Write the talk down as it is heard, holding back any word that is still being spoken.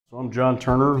So I'm John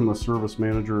Turner. I'm the service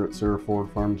manager at Serra Ford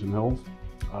Farmington Hills.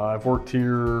 I've worked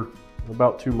here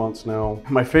about 2 months now.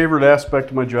 My favorite aspect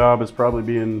of my job is probably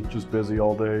being just busy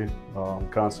all day,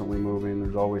 constantly moving.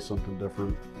 There's always something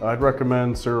different. I'd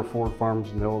recommend Serra Ford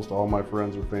Farmington Hills to all my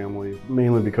friends or family,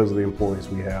 mainly because of the employees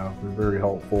we have. They're very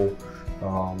helpful.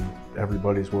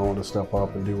 Everybody's willing to step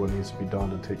up and do what needs to be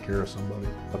done to take care of somebody.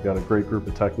 I've got a great group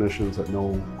of technicians that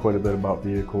know quite a bit about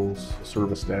vehicles,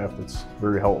 service staff that's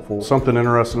very helpful. Something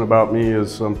interesting about me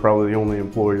is I'm probably the only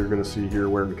employee you're going to see here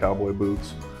wearing cowboy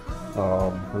boots.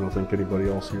 I don't think anybody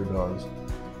else here does.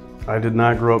 I did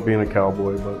not grow up being a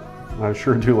cowboy, but I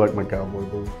sure do like my cowboy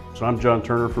boots. So I'm John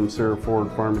Turner from Serra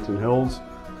Ford Farmington Hills.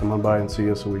 Come on by and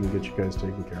see us so we can get you guys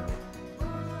taken care of.